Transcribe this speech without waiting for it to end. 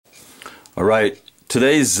Alright,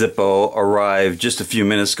 today's Zippo arrived just a few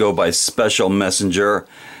minutes ago by special messenger,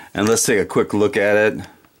 and let's take a quick look at it.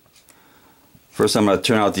 First I'm going to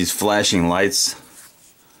turn out these flashing lights.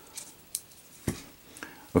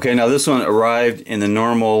 Okay, now this one arrived in the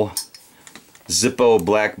normal Zippo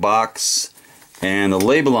black box, and the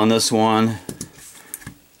label on this one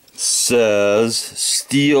says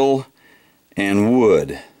steel and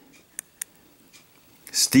wood.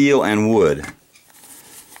 Steel and wood.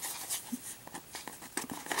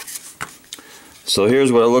 So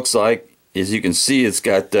here's what it looks like. As you can see, it's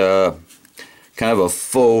got kind of a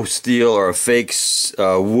faux steel or a fake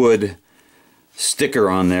wood sticker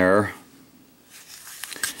on there.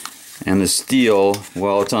 And the steel,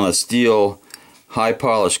 well, it's on a steel high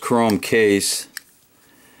polished chrome case.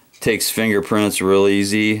 Takes fingerprints real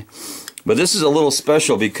easy. But this is a little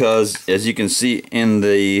special because, as you can see in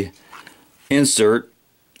the insert,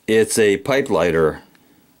 it's a pipe lighter.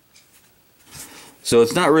 So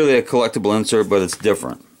it's not really a collectible insert, but it's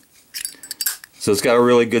different. So it's got a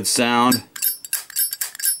really good sound.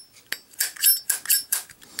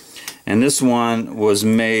 And this one was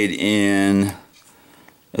made in,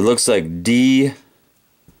 it looks like D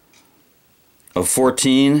of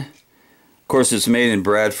 14. Of course, it's made in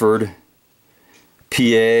Bradford, PA,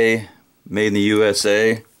 made in the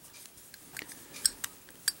USA.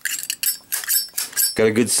 Got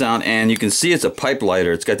a good sound, and you can see it's a pipe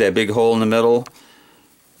lighter. It's got that big hole in the middle.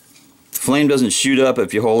 Flame doesn't shoot up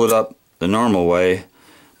if you hold it up the normal way,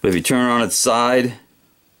 but if you turn it on its side,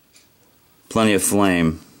 plenty of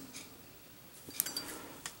flame.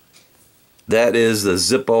 That is the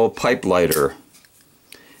Zippo pipe lighter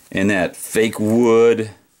in that fake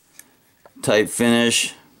wood type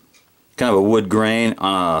finish, kind of a wood grain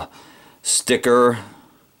on a sticker,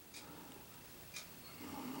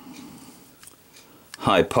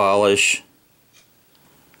 high polish.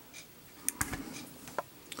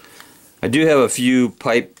 I do have a few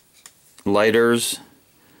pipe lighters.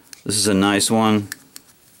 This is a nice one.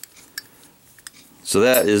 So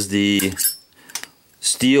that is the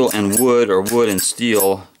steel and wood, or wood and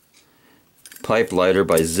steel pipe lighter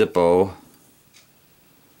by Zippo.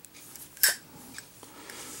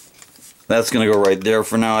 That's going to go right there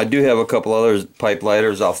for now. I do have a couple other pipe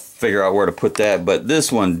lighters. I'll figure out where to put that, but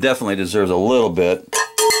this one definitely deserves a little bit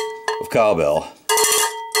of cowbell.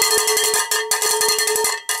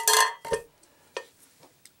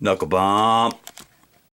 Knuckle bump.